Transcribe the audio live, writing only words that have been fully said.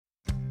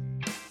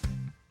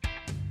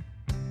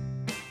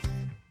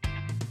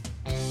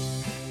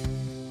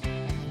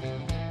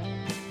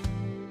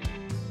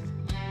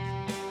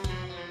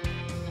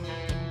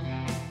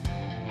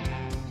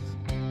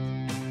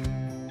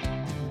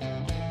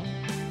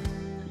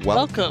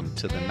Welcome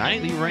to the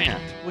Nightly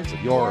Rant with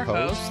your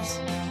hosts,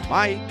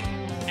 Mike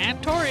and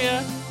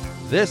Torya.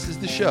 This is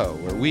the show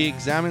where we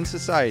examine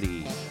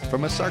society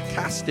from a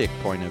sarcastic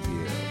point of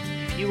view.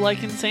 If you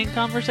like insane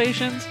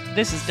conversations,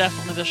 this is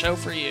definitely the show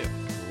for you.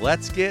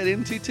 Let's get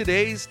into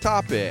today's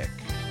topic.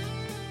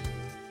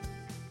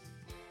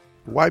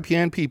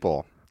 YPN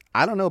people,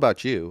 I don't know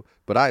about you,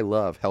 but I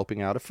love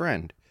helping out a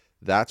friend.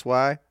 That's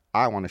why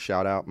I want to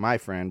shout out my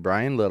friend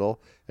Brian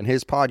Little and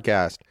his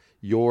podcast,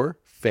 Your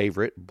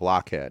Favorite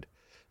Blockhead.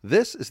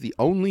 This is the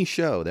only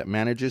show that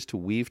manages to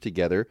weave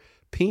together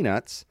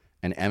peanuts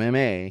and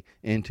MMA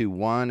into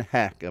one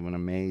heck of an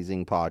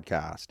amazing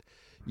podcast.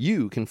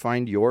 You can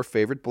find Your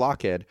Favorite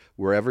Blockhead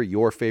wherever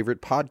your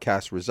favorite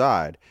podcasts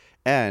reside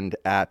and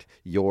at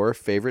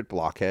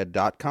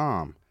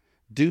yourfavoriteblockhead.com.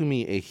 Do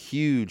me a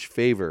huge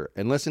favor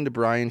and listen to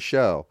Brian's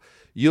show.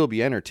 You'll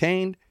be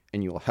entertained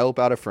and you'll help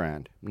out a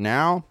friend.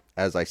 Now,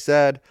 as I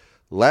said,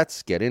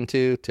 let's get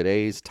into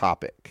today's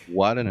topic.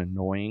 What an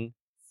annoying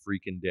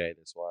freaking day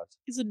this was.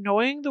 Is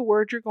annoying the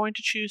word you're going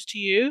to choose to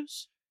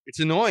use? It's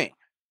annoying.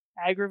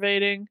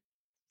 Aggravating?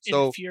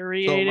 So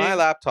infuriating? my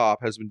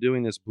laptop has been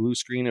doing this blue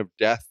screen of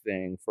death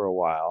thing for a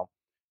while,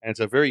 and it's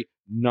a very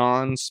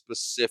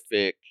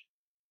non-specific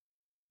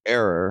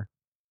error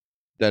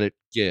that it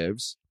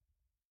gives,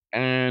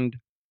 and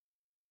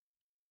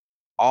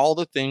all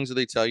the things that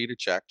they tell you to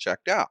check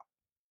checked out.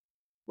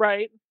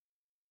 Right.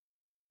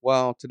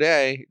 Well,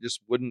 today it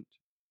just wouldn't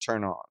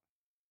turn on.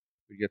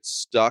 We get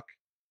stuck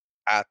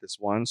at this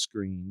one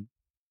screen,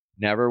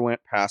 never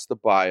went past the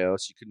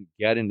BIOS. You couldn't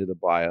get into the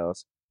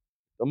BIOS.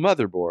 The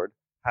motherboard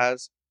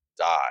has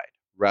died.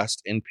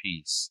 Rest in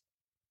peace,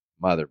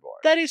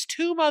 motherboard. That is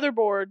 2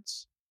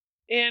 motherboards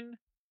in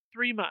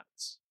 3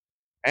 months.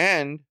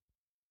 And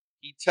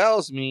he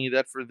tells me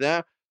that for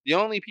them, the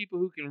only people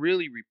who can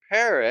really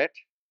repair it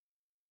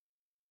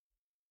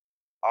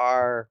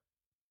are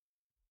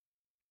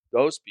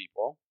those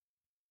people.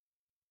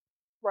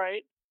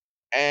 Right.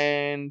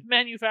 And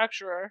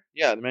manufacturer.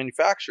 Yeah, the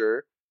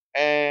manufacturer.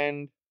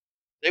 And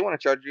they want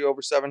to charge you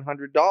over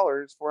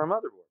 $700 for a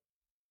motherboard.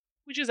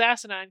 Which is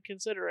asinine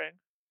considering.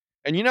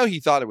 And you know he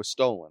thought it was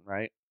stolen,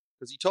 right?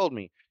 Because he told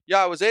me,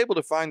 yeah, I was able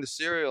to find the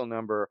serial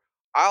number.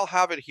 I'll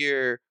have it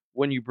here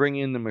when you bring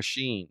in the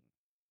machine.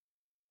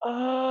 Oh.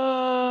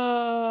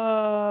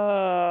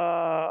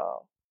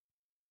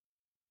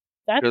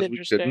 That's because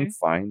interesting. We couldn't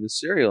find the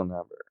serial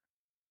number.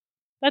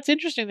 That's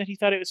interesting that he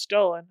thought it was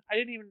stolen. I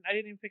didn't even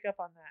pick up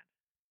on that.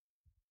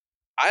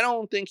 I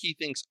don't think he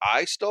thinks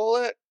I stole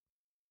it,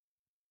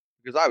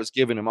 because I was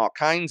giving him all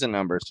kinds of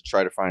numbers to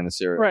try to find the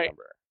serial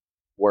number.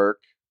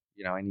 Work,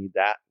 I need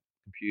that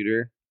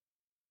computer.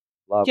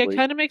 Lovely. Yeah, it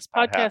kind of makes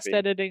podcast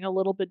editing a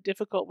little bit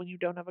difficult when you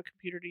don't have a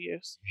computer to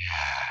use.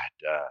 Yeah, it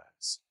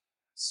does.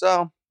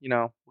 So,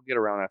 we'll get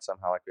around that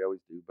somehow like we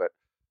always do. But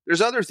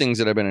there's other things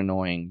that have been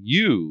annoying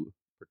you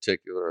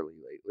particularly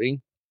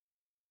lately.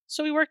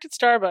 So we worked at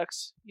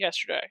Starbucks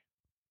yesterday,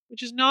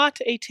 which is not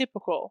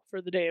atypical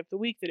for the day of the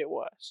week that it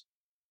was.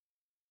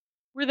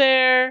 We're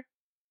there.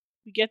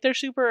 We get there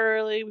super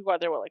early. We got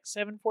there, like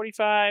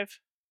 7:45?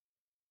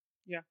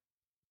 Yeah.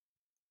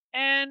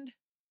 And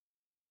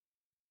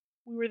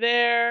we were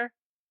there.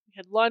 We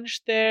had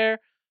lunch there.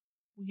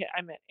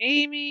 I met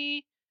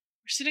Amy.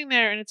 We're sitting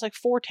there, and it's like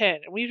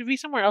 4:10, and we have to be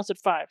somewhere else at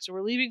 5, so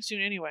we're leaving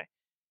soon anyway.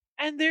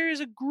 And there is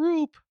a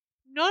group,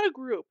 not a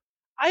group,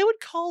 I would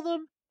call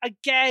them a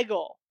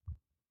gaggle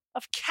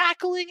of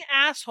cackling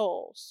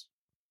assholes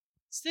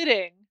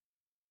sitting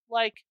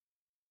like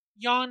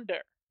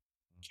yonder.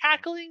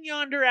 Cackling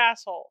yonder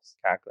assholes.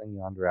 Cackling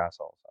yonder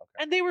assholes. Okay.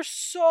 And they were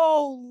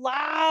so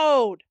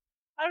loud.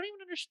 I don't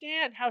even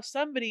understand how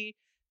somebody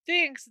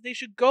thinks that they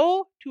should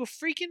go to a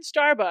freaking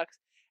Starbucks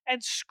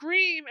and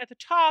scream at the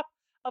top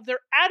of their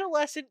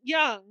adolescent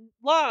young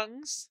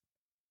lungs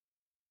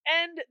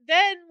and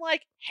then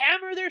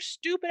hammer their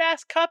stupid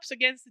ass cups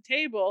against the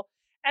table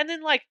and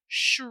then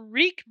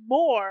shriek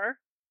more.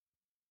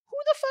 Who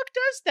the fuck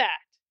does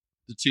that?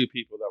 The 2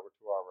 people that were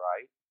to our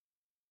right.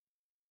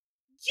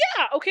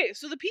 Yeah, okay,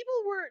 so the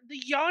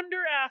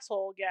yonder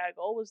asshole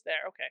gaggle was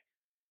there, okay.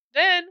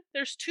 Then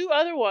there's 2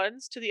 other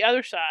ones to the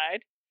other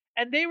side,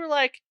 and they were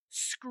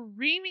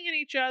screaming at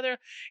each other,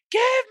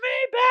 "Give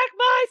me back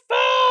my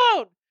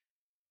phone!"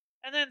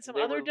 And then some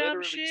other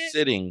dumb shit.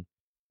 Sitting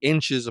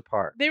inches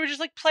apart. They were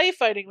just play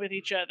fighting with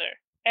each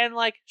other and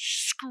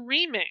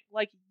screaming,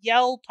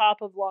 yell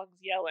top of lungs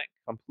yelling.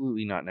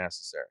 Completely not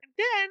necessary. And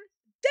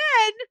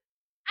then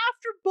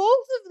after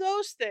both of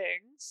those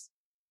things,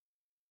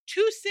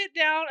 2 sit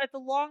down at the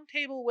long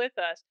table with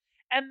us,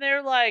 and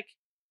they're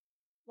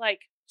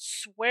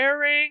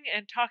swearing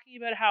and talking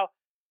about how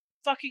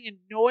fucking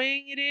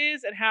annoying it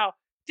is and how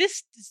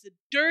this is the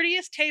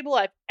dirtiest table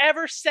I've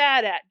ever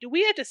sat at. Do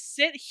we have to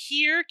sit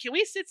here? Can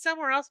we sit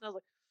somewhere else? And I was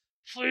like,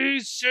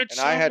 please sit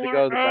somewhere else. And I had to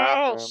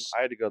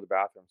go to the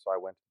bathroom. So I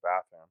went to the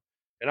bathroom.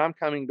 And I'm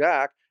coming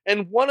back,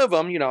 and one of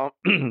them,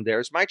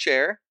 there's my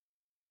chair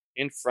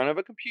in front of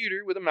a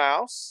computer with a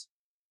mouse,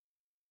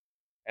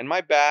 and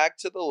my bag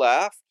to the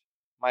left,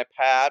 my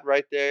pad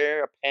right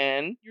there, a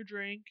pen. Your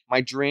drink.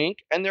 my drink,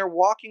 and they're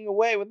walking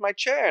away with my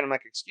chair. And I'm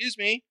like, excuse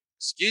me,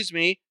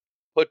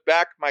 put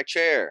back my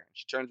chair. And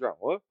she turns around,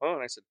 what? Oh,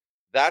 and I said,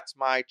 that's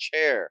my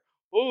chair.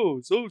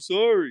 Oh, so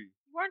sorry.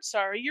 You aren't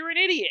sorry. You're an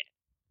idiot.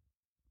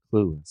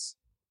 Clueless.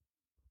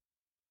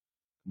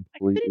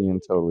 Completely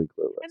and totally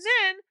clueless.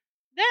 And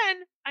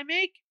then I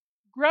make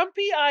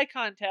grumpy eye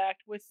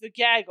contact with the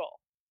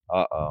gaggle.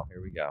 Uh-oh,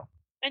 here we go.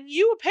 And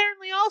you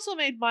apparently also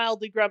made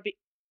mildly grumpy,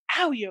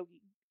 ow,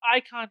 Yogi,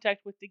 eye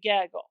contact with the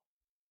gaggle.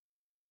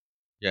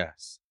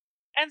 Yes.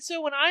 And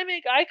so when I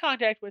make eye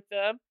contact with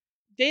them,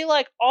 they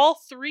like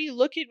all three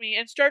look at me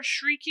and start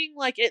shrieking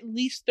like at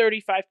least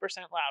 35%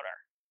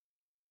 louder.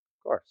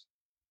 Of course.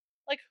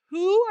 Like,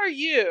 who are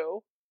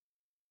you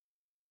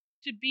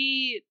to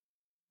be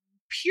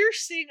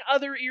piercing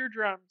other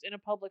eardrums in a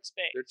public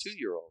space? They're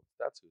 2-year-olds.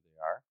 That's who they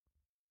are.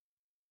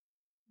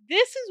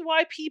 This is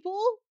why people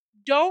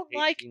don't Hate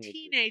like teenagers.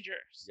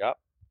 teenagers. Yep.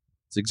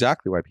 It's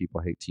exactly why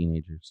people hate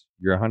teenagers.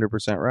 You're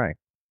 100% right.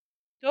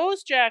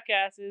 Those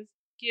jackasses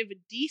give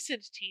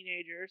decent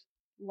teenagers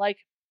like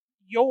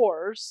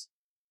yours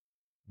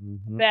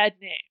bad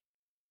name.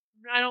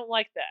 I don't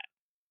like that.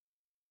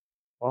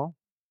 Well,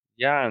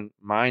 yeah, and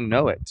mine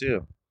know it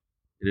too.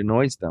 It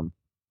annoys them.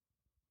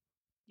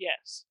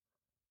 Yes.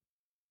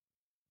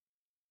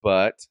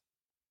 But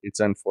it's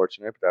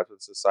unfortunate, but that's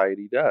what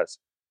society does.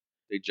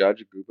 They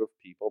judge a group of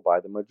people by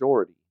the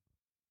majority.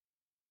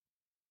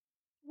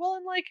 Well,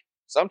 and like,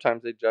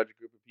 sometimes they judge a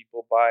group of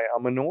people by a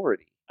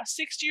minority. A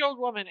 60-year-old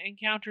woman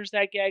encounters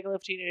that gaggle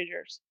of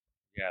teenagers.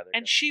 Yeah,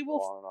 and she will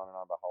go on and on and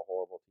on about how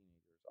horrible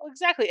teenagers are. Well,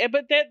 exactly.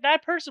 But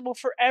that person will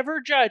forever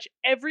judge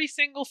every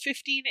single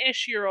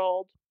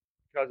 15-ish-year-old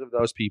because of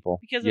those people.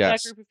 Because of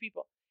that group of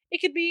people. It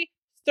could be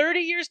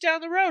 30 years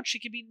down the road. She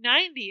could be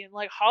 90 and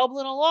like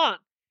hobbling along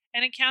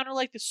and encounter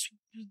like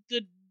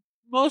the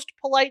most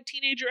polite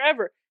teenager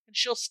ever, and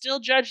she'll still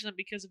judge them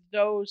because of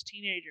those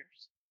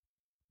teenagers.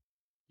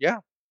 Yeah.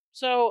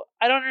 So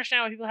I don't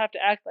understand why people have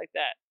to act like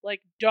that.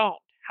 Like,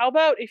 don't. How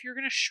about if you're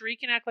going to shriek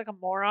and act like a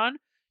moron,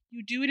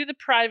 you do it in the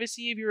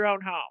privacy of your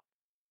own home?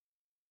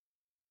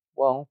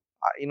 Well,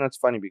 it's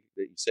funny that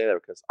you say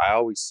that because I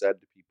always said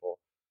to people,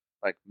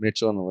 like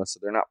Mitchell and Alyssa,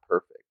 they're not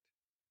perfect.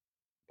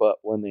 But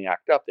when they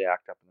act up in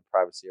the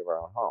privacy of our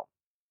own home.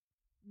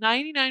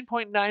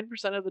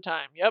 99.9% of the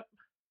time, yep.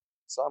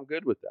 So I'm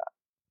good with that.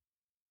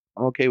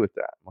 I'm okay with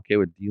that. I'm okay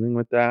with dealing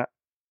with that.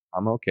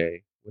 I'm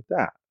okay with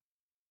that.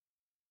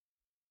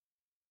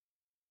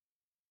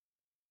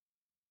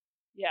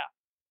 Yeah.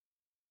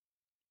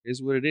 It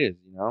is what it is,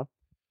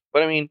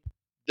 But I mean,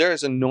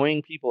 there's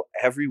annoying people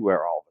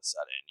everywhere all of a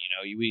sudden.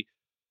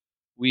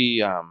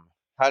 We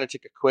had to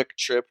take a quick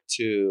trip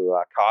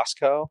to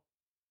Costco,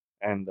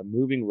 and the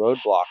moving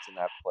roadblocks in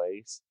that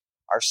place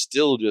are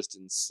still just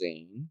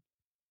insane.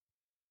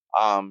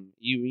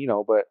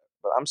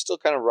 But I'm still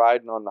kind of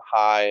riding on the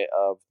high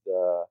of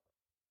the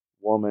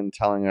woman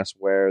telling us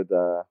where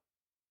the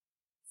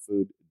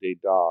food des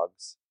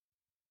dogs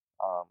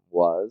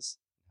was,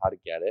 how to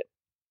get it.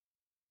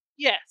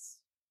 Yes.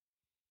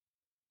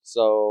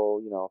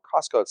 So,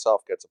 Costco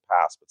itself gets a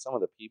pass, but some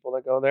of the people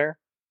that go there,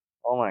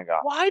 oh my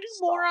God. Why do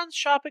morons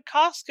shop at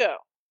Costco?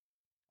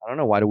 I don't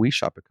know. Why do we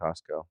shop at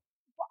Costco?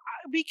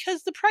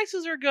 Because the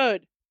prices are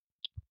good.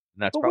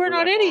 But we're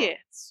not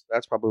idiots.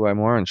 That's probably why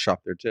morons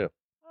shop there too.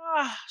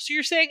 So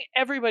you're saying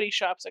everybody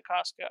shops at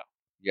Costco?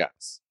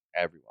 Yes,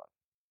 everyone.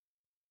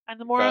 And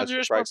the morons are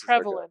just more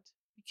prevalent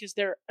because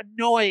they're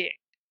annoying.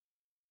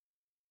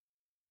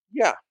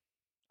 Yeah,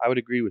 I would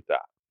agree with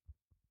that.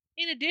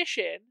 In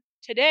addition,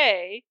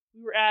 today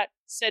we were at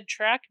said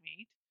track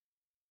meet,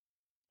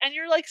 and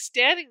you're like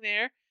standing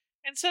there,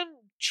 and some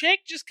chick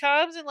just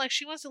comes and like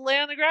she wants to lay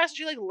on the grass, and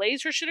she like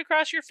lays her shit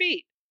across your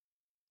feet.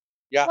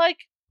 Yeah.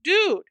 Like,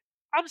 dude,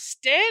 I'm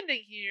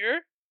standing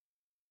here.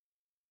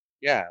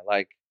 Yeah,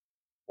 like,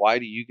 why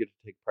do you get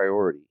to take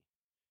priority?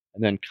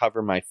 And then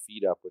cover my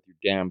feet up with your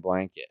damn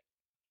blanket.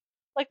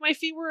 Like, my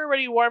feet were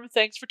already warm,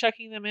 thanks for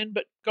tucking them in,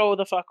 but go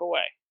the fuck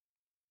away.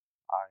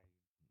 I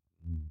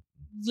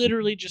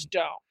literally just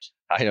don't.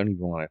 I don't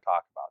even want to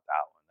talk about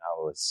that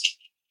one.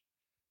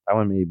 That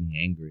one made me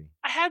angry.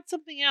 I had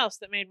something else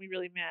that made me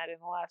really mad in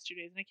the last 2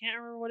 days, and I can't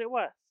remember what it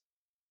was.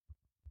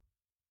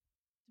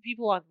 The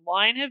people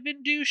online have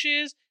been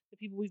douches. The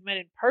people we've met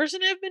in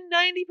person have been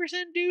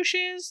 90%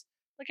 douches.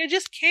 Like, I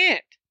just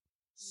can't.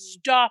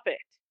 Stop it.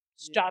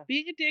 Stop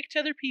being a dick to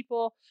other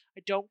people.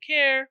 I don't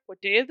care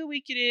what day of the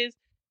week it is.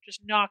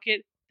 Just knock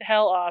it the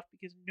hell off,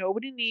 because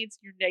nobody needs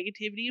your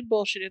negativity and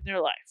bullshit in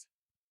their life.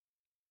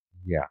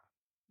 Yeah.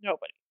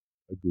 Nobody.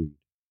 Agreed.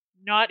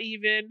 Not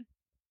even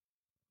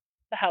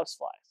the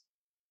houseflies.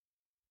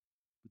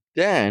 But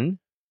then,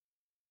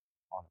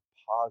 on a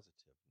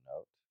positive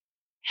note,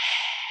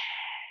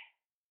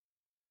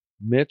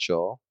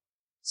 Mitchell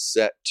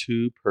set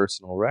 2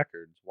 personal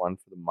records. One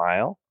for the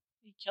mile.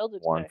 He killed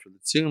it. One for the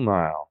 2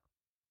 mile.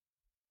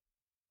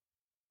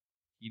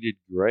 He did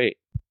great.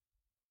 Do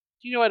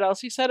you know what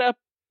else he set up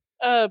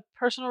a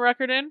personal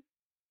record in?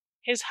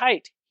 His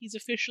height. He's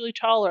officially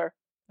taller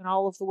than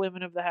all of the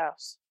women of the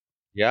house.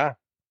 Yeah.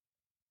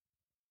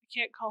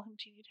 can't call him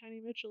Teeny Tiny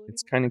Mitchell anymore.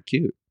 It's kind of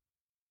cute.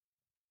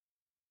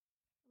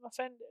 I'm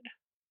offended.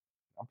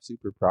 I'm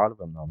super proud of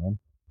him, though, man.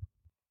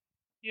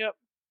 Yep.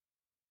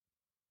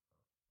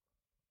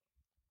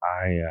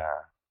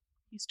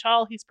 He's He's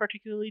tall. He's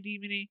particularly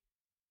demony.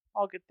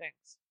 All good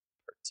things.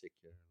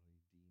 particularly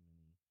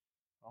demony.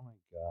 Oh my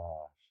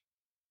gosh.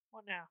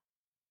 What now?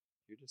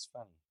 You're just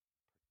funny.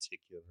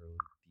 Particularly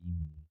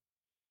demony.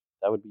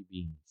 That would be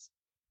Beans.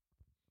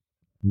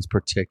 He's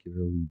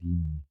particularly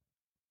demony.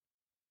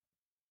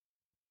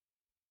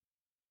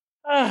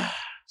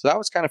 So that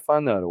was kind of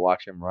fun, though, to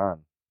watch him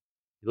run.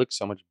 He looks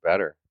so much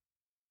better.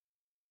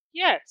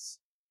 Yes.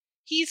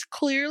 He's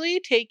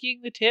clearly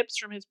taking the tips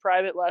from his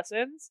private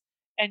lessons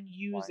and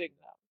using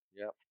them.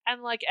 Yep.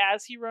 And like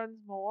as he runs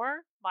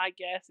more, my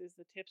guess is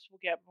the tips will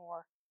get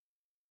more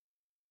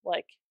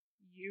like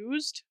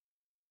used.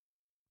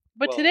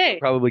 But today,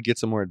 probably get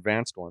some more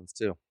advanced ones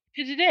too.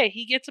 Today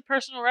he gets a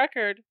personal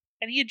record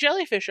and he had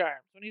jellyfish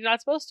arms when he's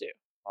not supposed to.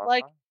 Uh-huh.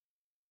 Like,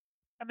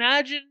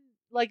 imagine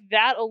like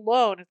that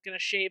alone is going to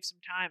shave some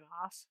time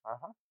off.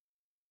 Uh-huh.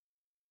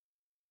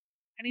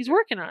 And he's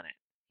working on it.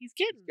 He's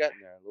getting there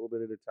a little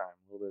bit at a time,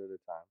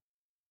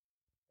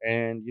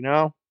 And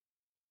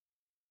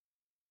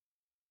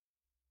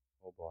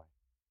oh boy,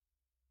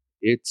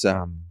 it's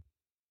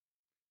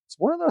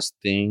one of those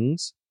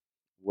things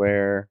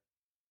where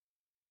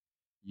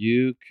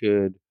you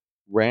could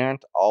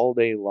rant all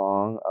day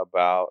long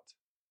about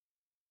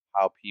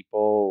how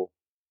people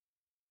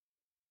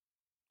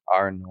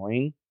are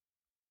annoying.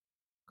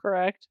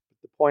 Correct.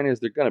 But the point is,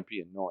 they're going to be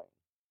annoying.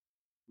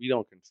 We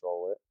don't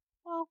control it.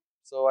 Well,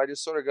 so I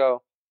just sort of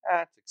go,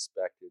 it's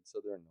expected, so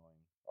they're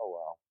annoying. Oh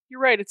well.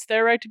 You're right. It's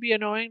their right to be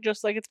annoying,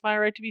 just like it's my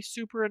right to be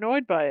super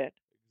annoyed by it.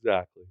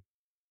 Exactly.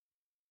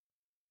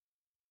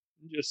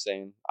 I'm just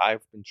saying,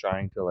 I've been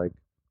trying to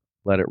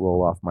let it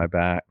roll off my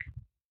back.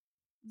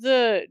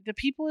 The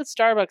people at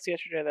Starbucks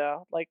yesterday,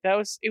 though,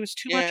 it was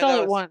too much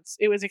all at once.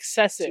 It was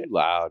excessive. Too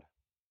loud.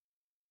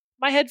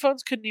 My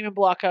headphones couldn't even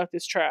block out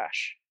this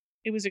trash.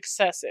 It was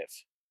excessive.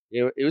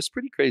 It was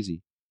pretty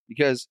crazy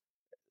because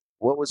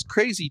what was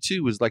crazy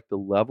too was the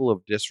level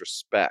of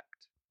disrespect.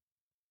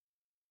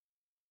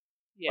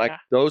 Yeah.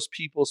 Those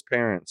people's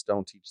parents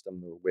don't teach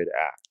them the way to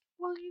act.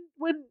 Well,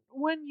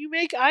 when you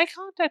make eye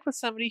contact with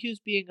somebody who's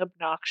being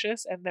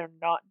obnoxious and they're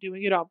not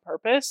doing it on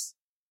purpose,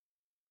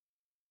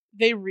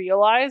 they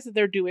realize that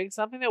they're doing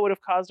something that would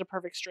have caused a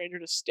perfect stranger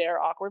to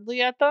stare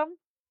awkwardly at them,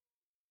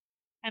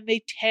 and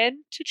they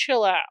tend to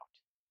chill out.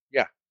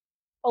 Yeah.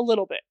 A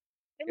little bit.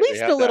 At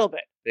least a little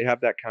bit. They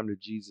have that come to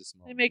Jesus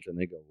moment, and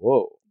they go,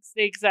 whoa.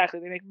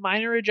 Exactly. They make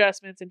minor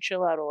adjustments and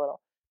chill out a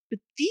little. But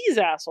these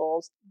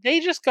assholes,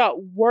 they just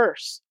got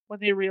worse when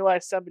they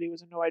realized somebody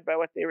was annoyed by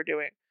what they were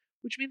doing,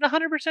 which means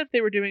 100%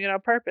 they were doing it on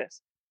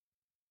purpose,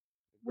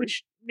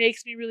 which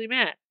makes me really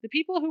mad. The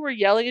people who were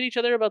yelling at each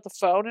other about the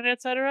phone and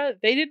etc.,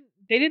 they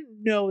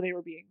didn't know they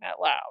were being that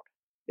loud.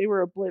 They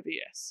were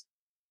oblivious.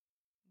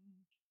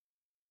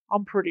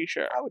 I'm pretty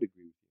sure. I would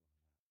agree with you.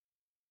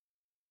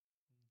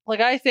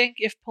 I think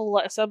if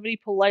somebody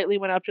politely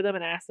went up to them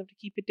and asked them to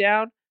keep it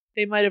down,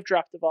 they might have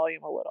dropped the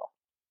volume a little.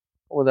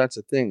 Well, that's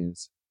the thing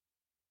is,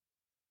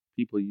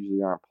 people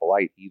usually aren't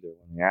polite either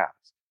when they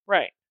ask.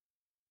 Right.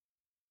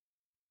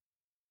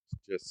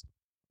 It's just,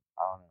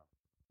 I don't know.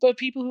 But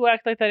people who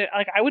act like that,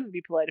 I wouldn't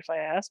be polite if I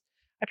asked.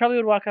 I probably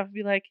would walk up and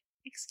be like,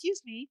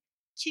 "Excuse me,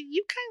 can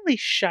you kindly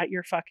shut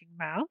your fucking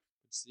mouth?"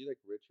 See,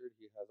 Richard,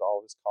 he has all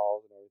of his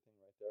calls and everything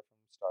right there from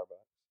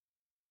Starbucks.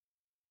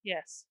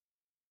 Yes.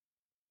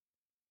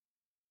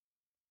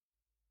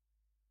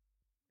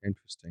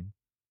 Interesting.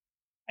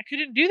 I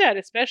couldn't do that,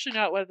 especially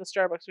not at the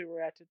Starbucks we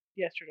were at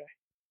yesterday.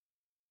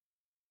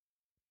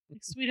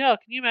 Sweet hell,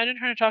 can you imagine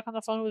trying to talk on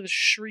the phone with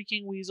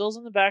shrieking weasels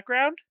in the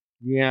background?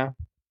 Yeah.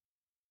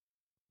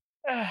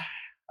 I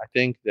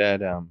think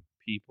that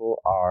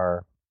people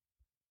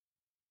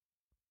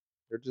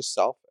they're just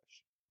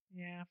selfish.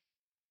 Yeah.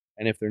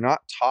 And if they're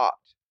not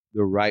taught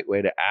the right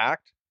way to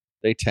act,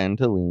 they tend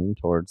to lean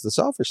towards the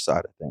selfish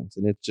side of things.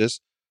 And it's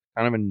just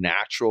kind of a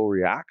natural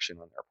reaction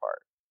on their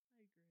part.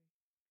 I agree.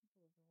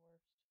 People are the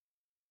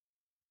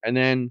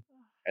worst.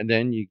 And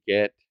then you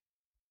get,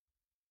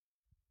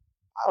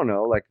 I don't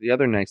know, the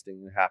other nice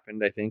thing that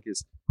happened, I think,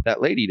 is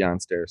that lady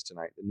downstairs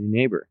tonight, the new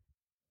neighbor.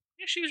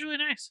 Yeah, she was really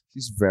nice.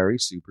 She's very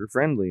super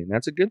friendly, and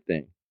that's a good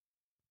thing.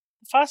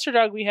 The foster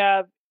dog we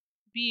have,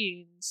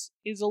 Beans,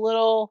 is a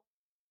little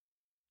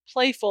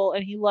playful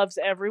and he loves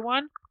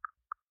everyone.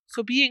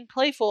 So being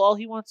playful, all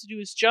he wants to do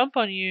is jump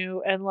on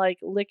you and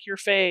lick your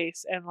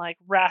face and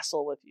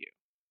wrestle with you.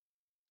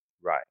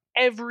 Right.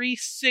 Every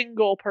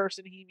single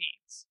person he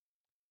meets.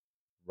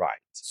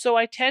 Right. So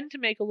I tend to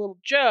make a little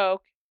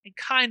joke and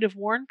kind of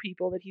warn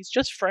people that he's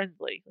just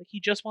friendly. He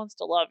just wants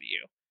to love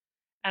you.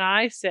 And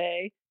I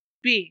say,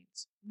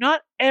 Beans,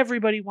 not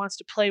everybody wants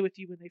to play with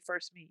you when they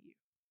first meet you.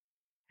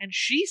 And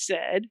she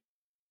said,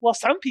 well,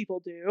 some people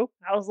do.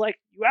 I was like,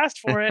 you asked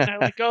for it. And I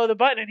let go of the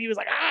button and he was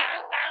like, ah.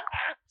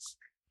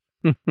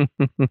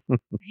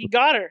 He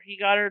got her. He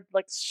got her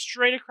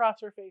straight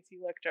across her face. He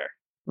licked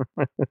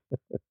her.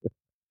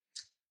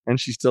 And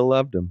she still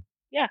loved him.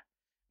 Yeah.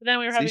 But then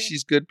we were See,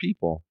 she's good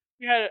people.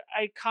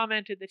 I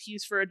commented that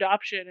he's for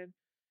adoption, and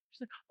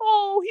she's like,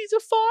 "Oh, he's a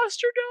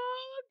foster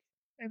dog."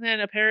 And then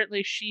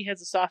apparently she has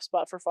a soft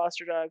spot for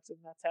foster dogs, and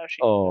that's how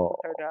she ended up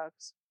with her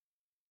dogs.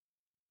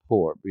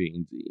 Poor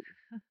Beansy.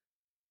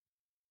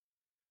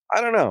 I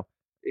don't know.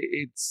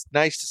 It's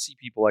nice to see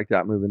people like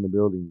that move in the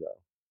building,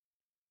 though.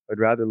 I'd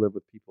rather live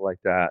with people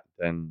like that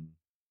than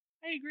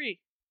I agree.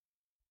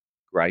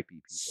 gripey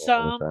people.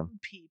 Some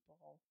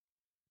people.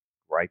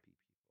 Gripey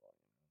people.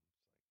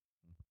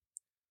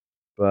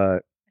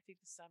 But I think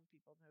some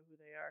people know who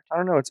they are. I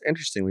don't know. It's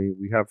interesting.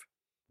 We have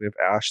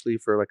Ashley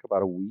for like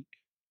about a week.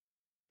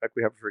 In fact,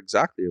 we have her for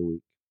exactly a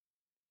week.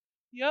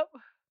 Yep.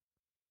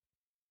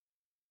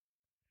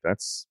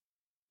 That's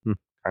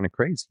kind of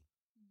crazy.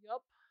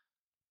 Yep.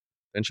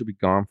 Then she'll be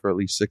gone for at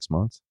least 6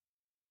 months.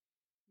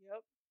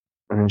 Yep.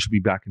 And then she'll be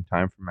back in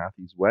time for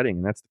Matthew's wedding.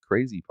 And that's the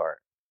crazy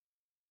part.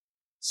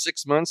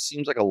 6 months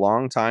seems like a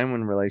long time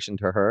in relation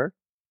to her,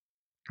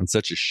 and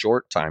such a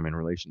short time in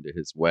relation to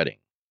his wedding.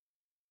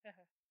 I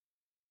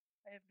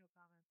have no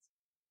comments.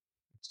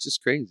 It's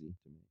just crazy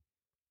to me.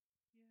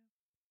 Yeah.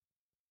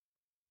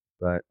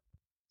 But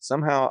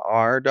somehow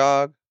our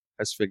dog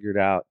has figured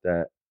out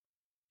that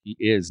he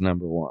is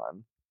number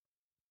one.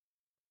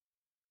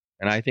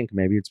 And I think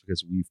maybe it's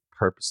because we've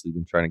purposely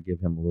been trying to give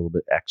him a little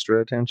bit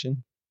extra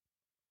attention.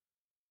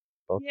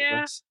 Both of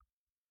us.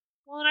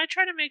 Well, and I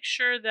try to make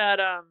sure that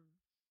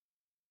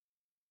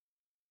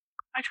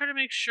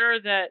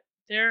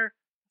their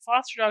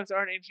foster dogs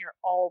aren't in here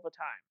all the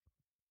time.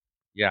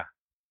 Yeah.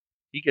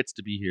 He gets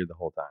to be here the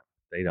whole time.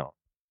 They don't.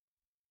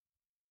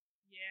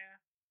 Yeah.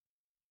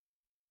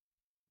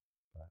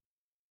 But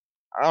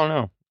I don't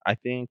know. I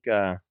think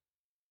the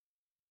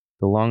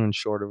long and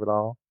short of it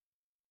all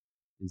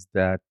is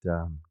that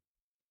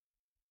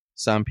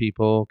some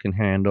people can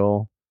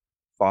handle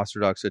foster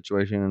dog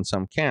situation and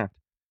some can't.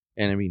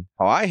 And I mean,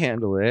 how I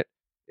handle it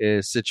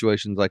is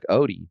situations like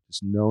Odie,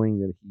 just knowing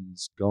that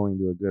he's going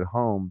to a good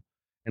home.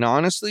 And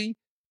honestly,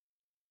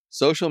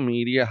 social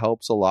media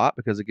helps a lot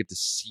because I get to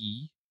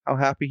see how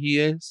happy he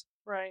is.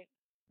 Right.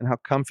 And how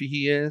comfy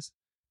he is.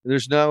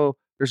 There's no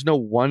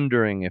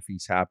wondering if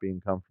he's happy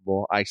and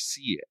comfortable. I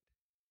see it.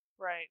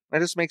 Right. That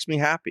just makes me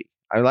happy.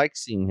 I like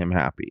seeing him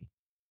happy.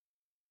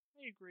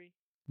 I agree.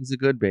 He's a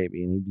good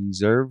baby and he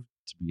deserved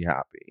to be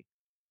happy.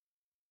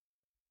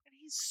 And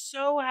he's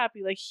so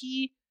happy. Like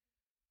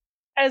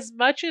as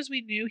much as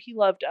we knew he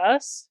loved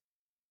us,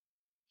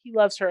 he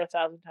loves her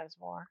 1,000 times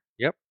more.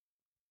 Yep.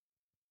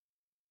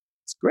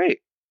 It's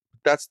great.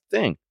 That's the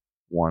thing.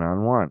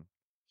 One-on-one.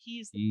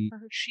 She's the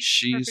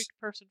perfect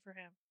person for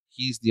him.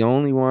 He's the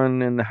only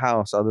one in the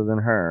house other than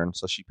her, and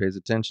so she pays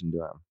attention to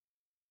him.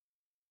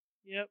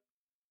 Yep.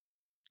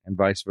 And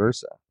vice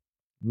versa.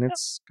 And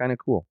it's kind of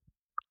cool.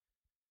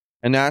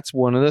 And that's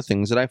one of the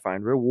things that I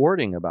find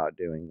rewarding about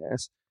doing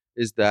this,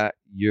 is that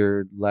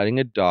you're letting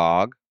a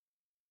dog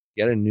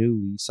get a new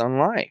lease on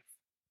life.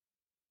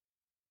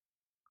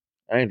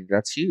 I think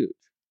that's huge.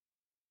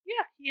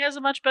 Yeah, he has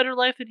a much better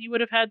life than he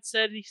would have had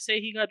say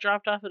he got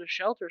dropped off at a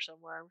shelter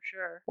somewhere, I'm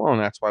sure. Well,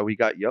 and that's why we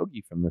got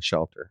Yogi from the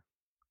shelter.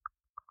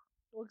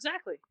 Well,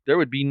 exactly. There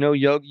would be no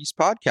Yogi's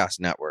podcast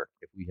network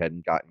if we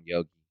hadn't gotten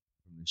Yogi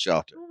from the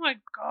shelter. Oh my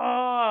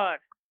God.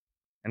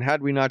 And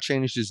had we not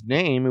changed his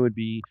name, it would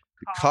be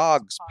the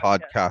Cogs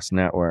Podcast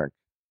Network.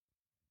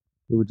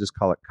 We would just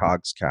call it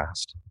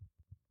Cogscast.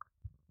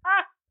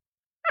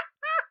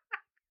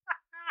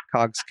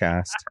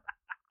 Cogscast.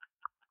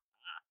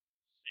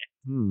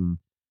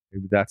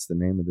 Maybe that's the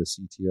name of the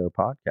CTO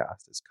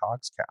podcast, is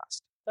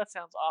Cogscast. That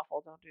sounds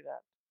awful. Don't do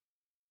that.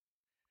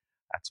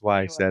 That's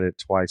why I said it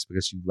twice,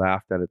 because you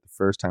laughed at it the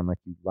first time like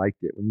you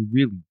liked it, when you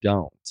really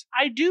don't.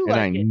 I do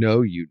like it. And I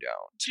know you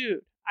don't.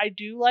 Dude, I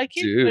do like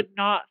it, but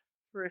not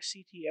for a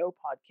CTO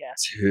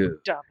podcast.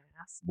 Dude.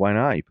 Dumbass. Why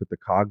not? You put the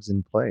cogs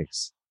in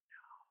place.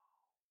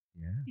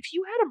 No. Yeah. If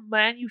you had a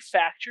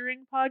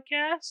manufacturing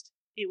podcast,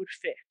 it would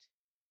fit.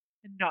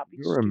 And not be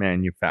You're stupid. A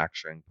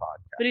manufacturing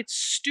podcast. But it's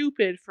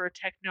stupid for a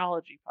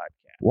technology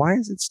podcast. Why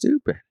is it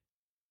stupid?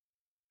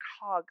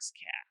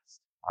 Cogscast.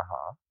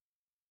 Uh-huh.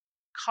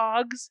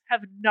 Cogs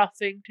have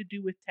nothing to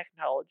do with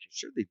technology.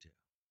 Sure they do.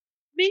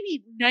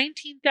 Maybe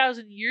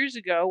 19,000 years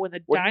ago, when the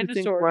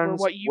dinosaurs were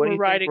what you were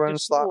riding to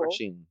school. Slot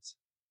machines?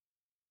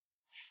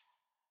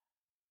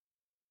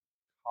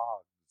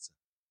 Cogs.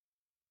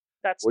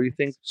 What do you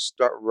think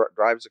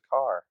drives a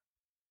car?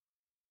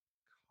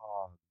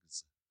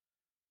 Cogs.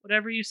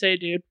 Whatever you say,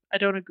 dude. I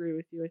don't agree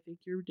with you. I think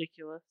you're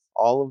ridiculous.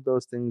 All of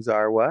those things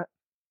are what?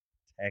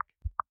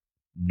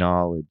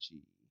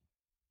 Technology.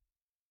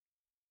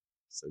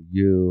 So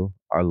you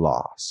are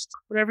lost.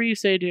 Whatever you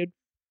say, dude.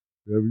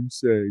 Whatever you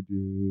say,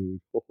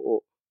 dude.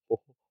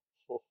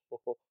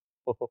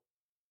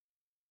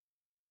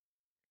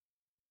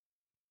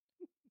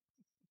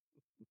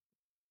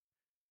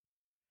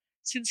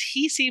 Since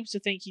he seems to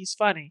think he's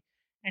funny,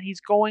 and he's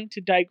going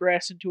to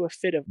digress into a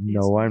fit of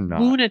I'm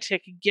not.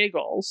 Lunatic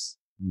giggles.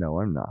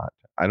 No, I'm not.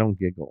 I don't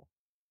giggle.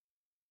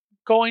 I'm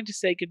going to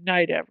say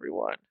goodnight,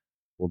 everyone.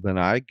 Well, then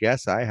I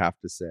guess I have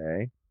to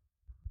say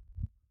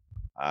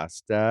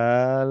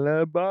Hasta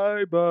la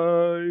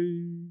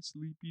bye-bye,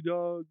 sleepy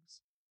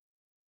dogs.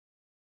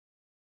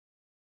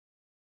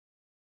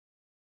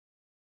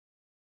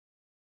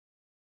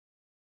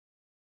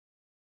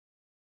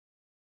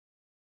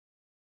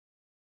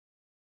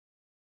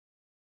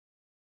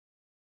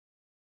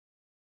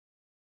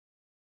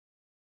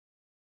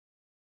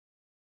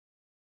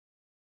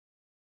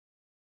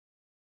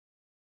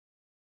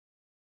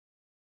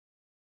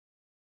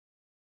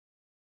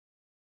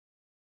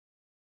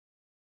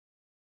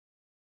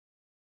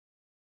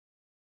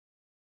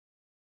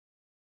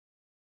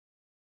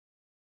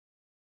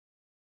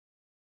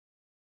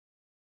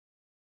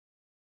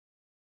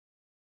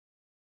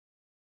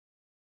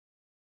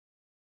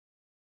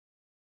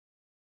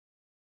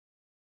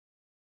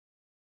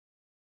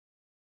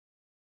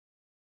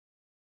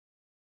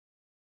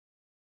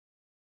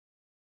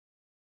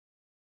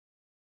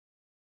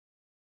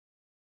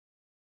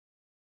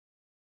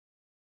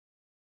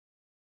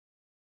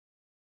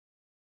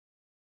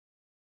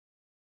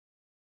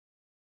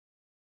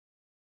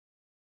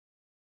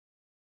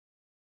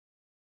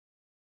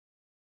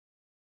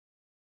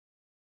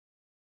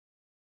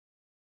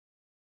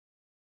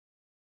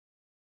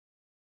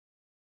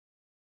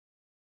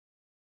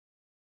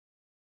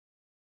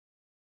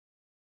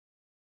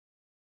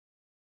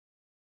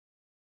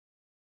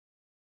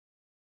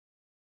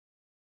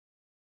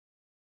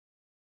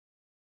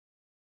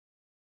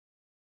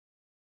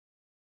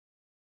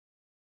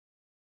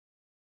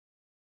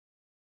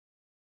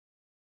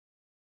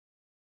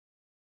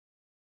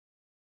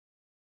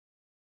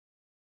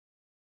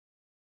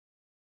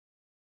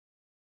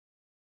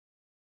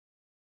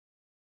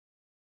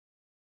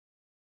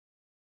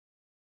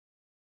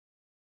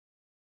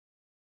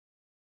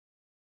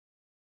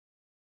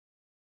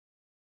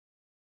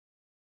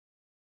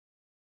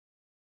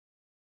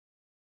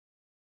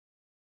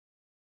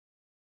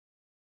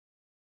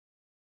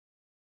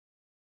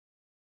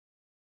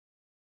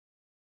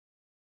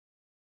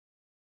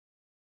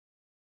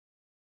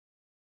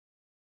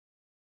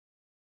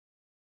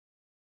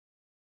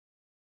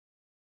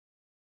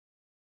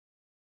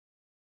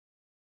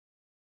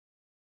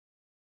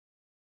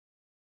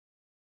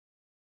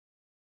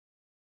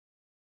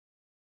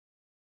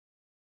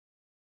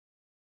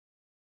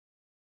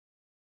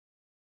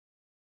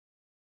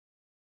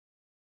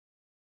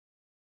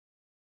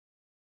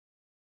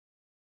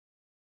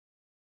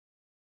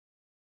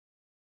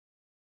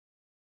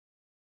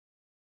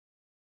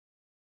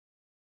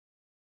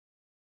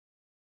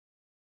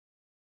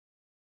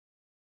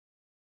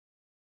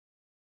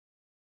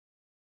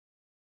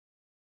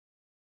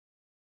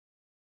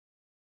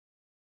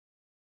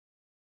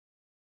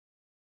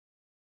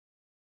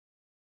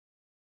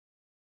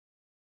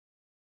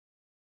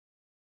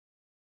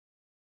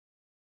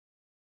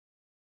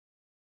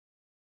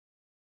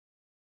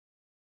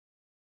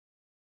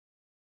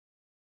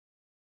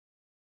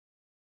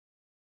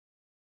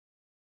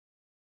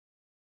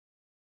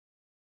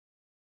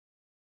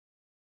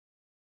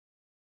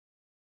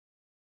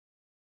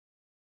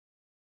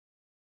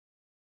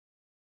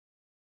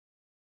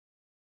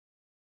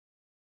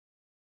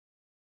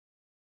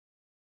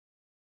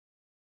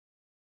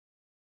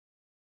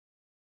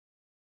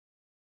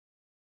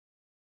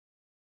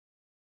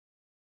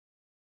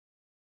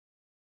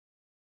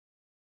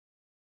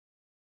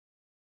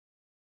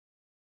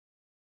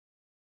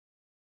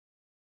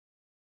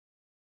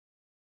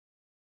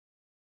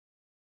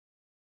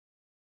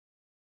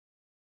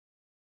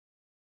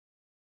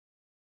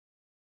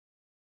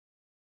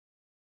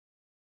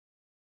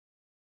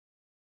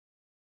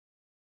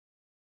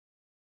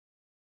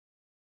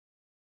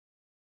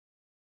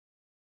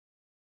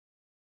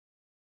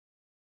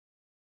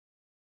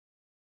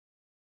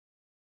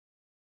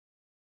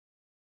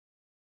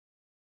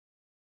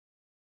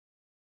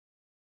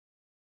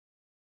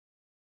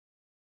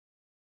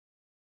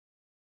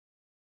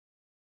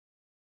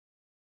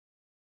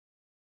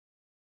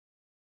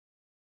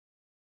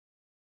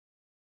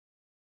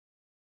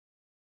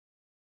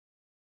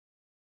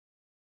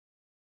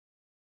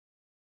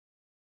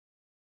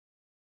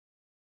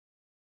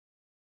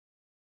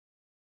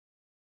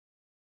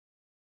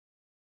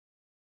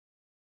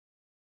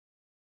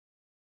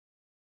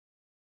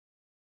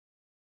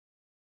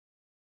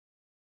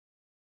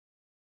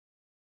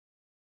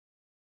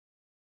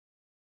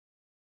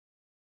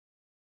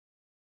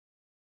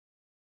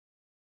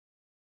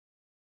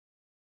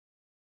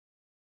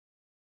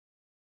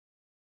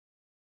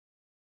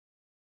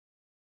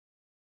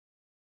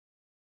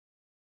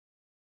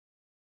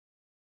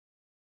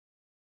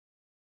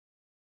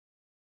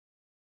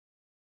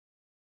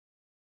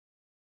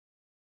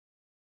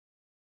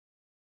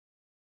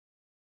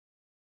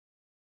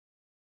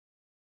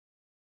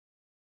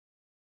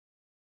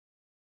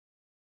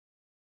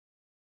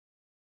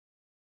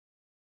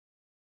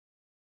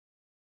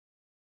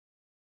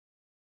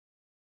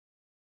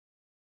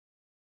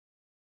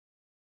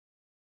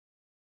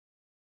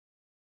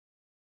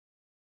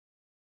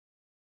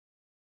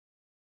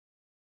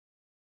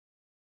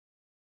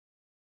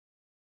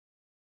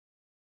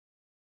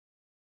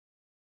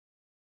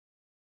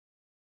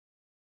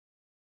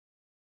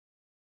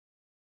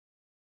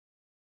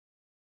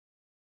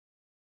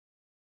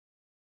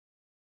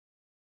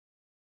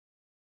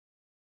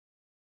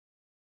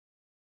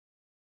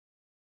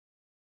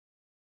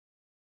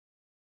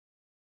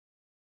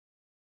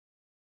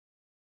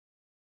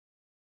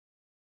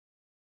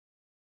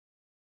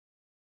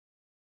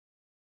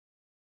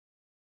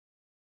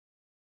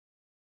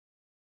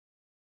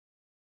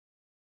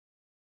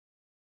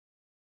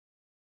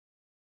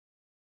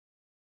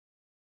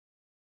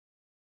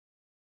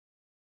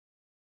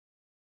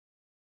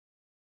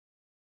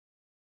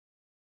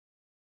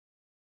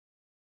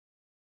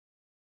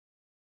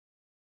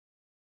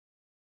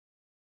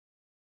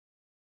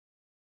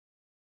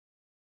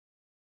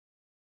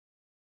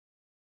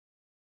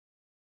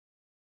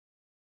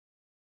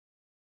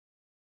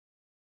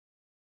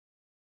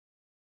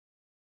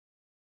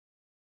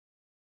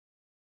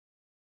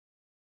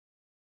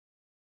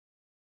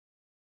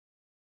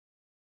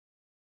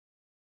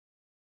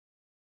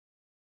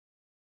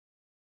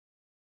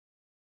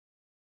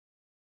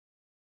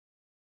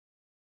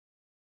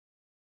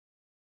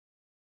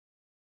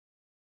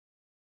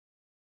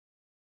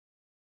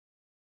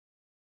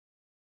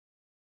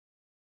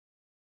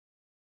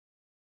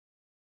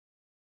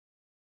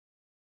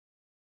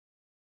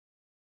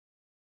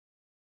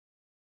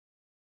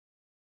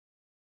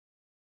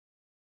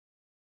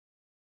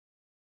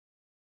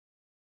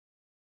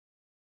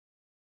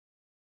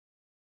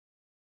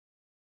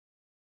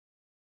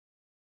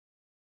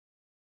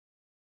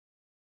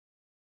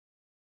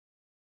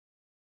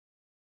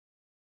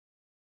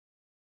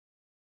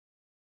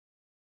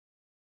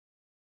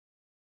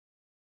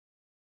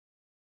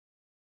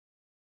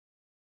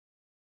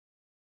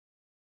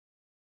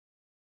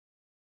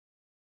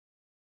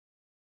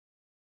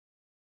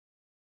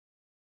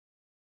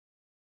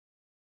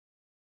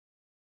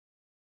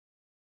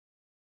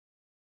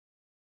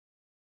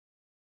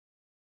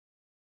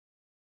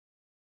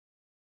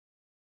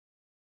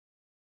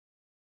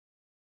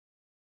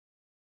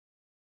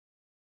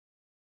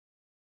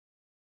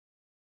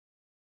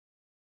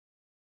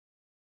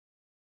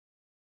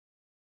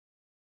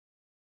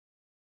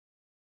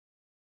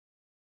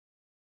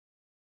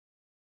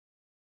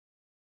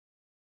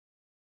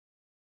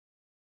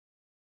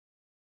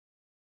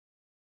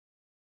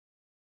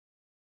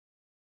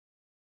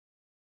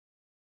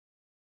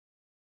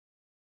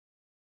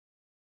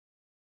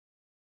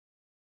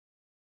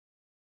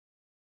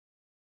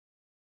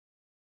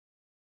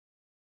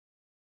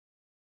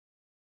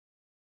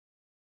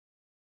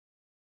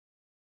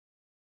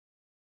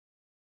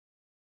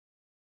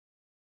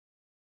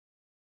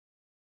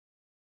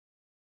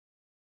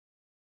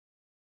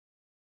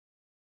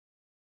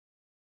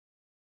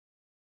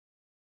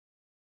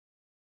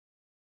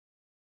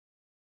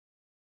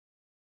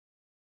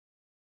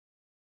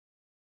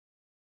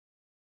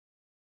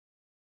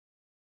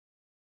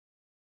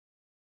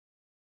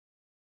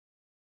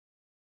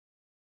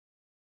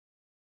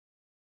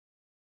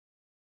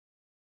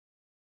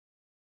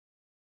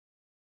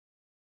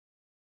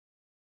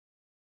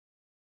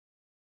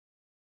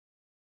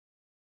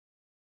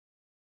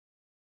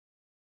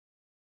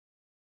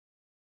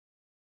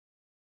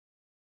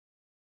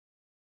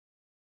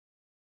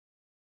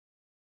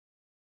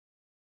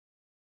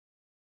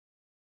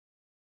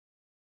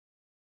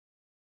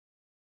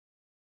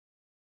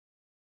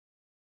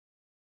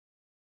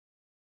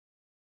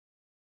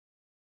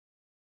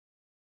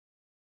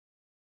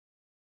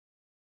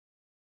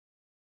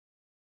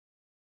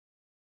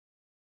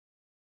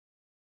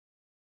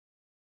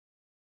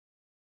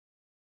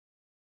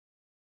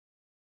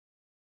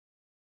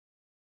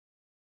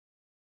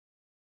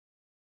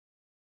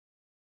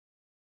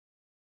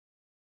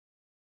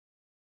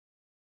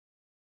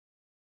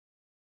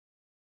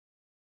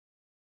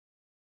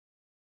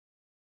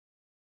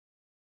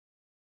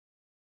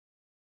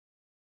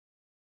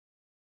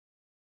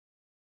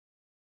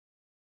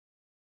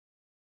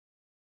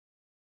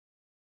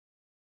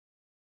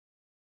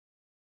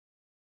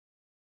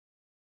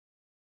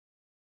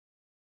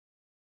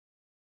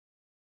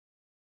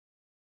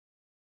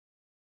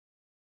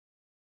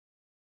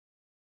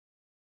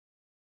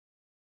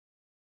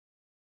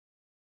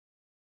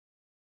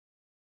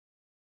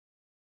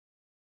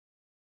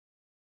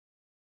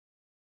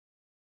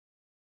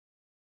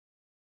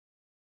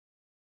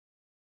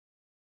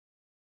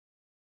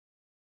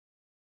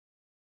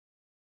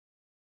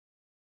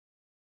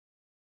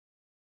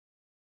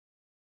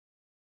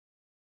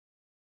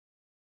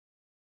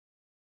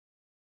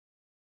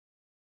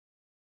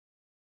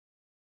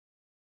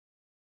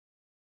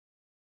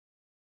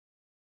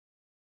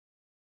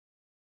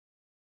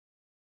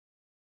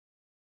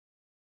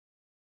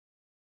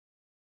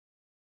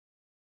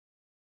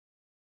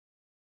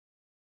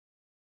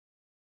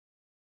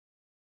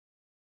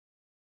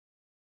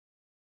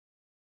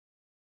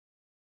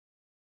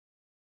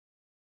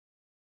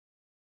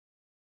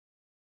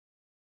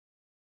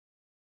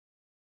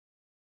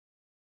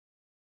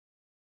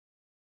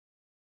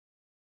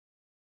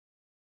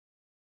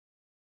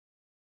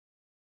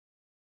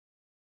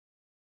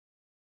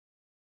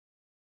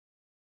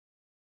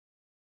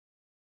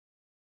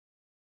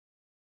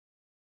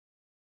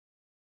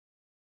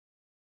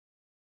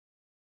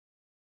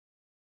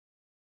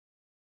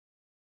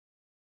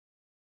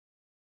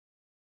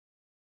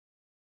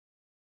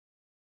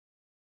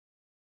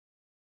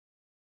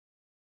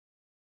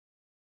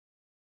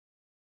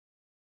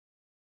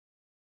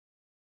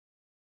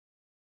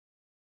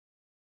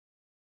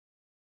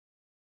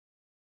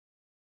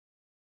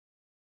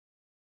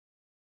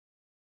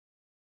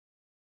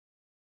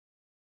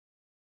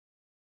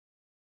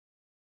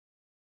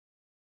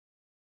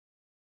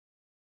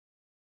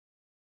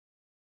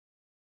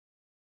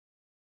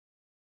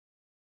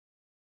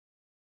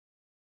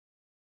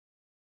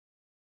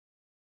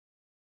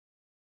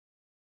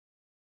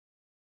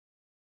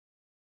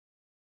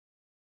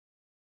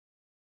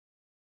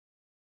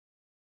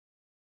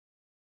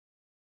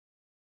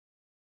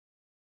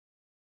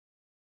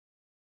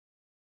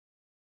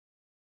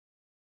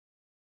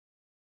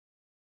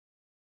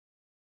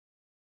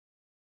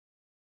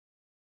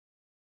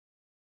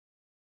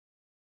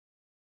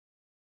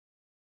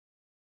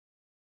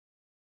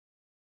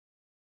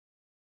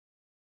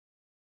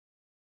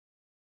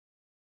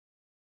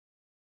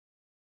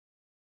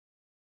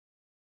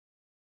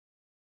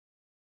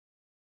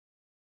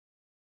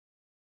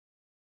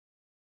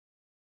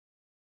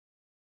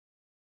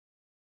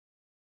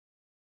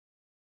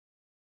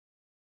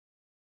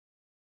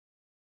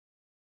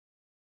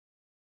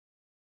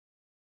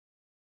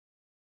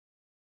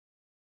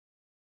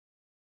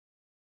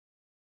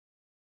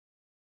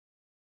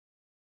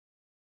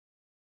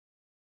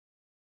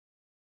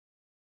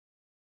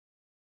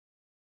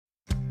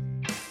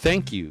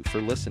 Thank you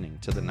for listening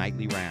to the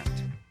Nightly Rant.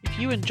 If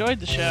you enjoyed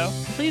the show,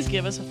 please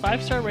give us a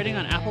 5-star rating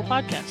on Apple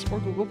Podcasts or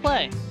Google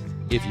Play.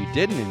 If you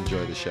didn't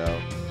enjoy the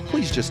show,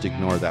 please just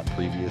ignore that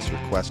previous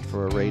request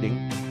for a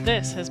rating.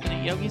 This has been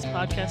a Yogi's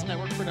Podcast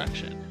Network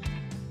production.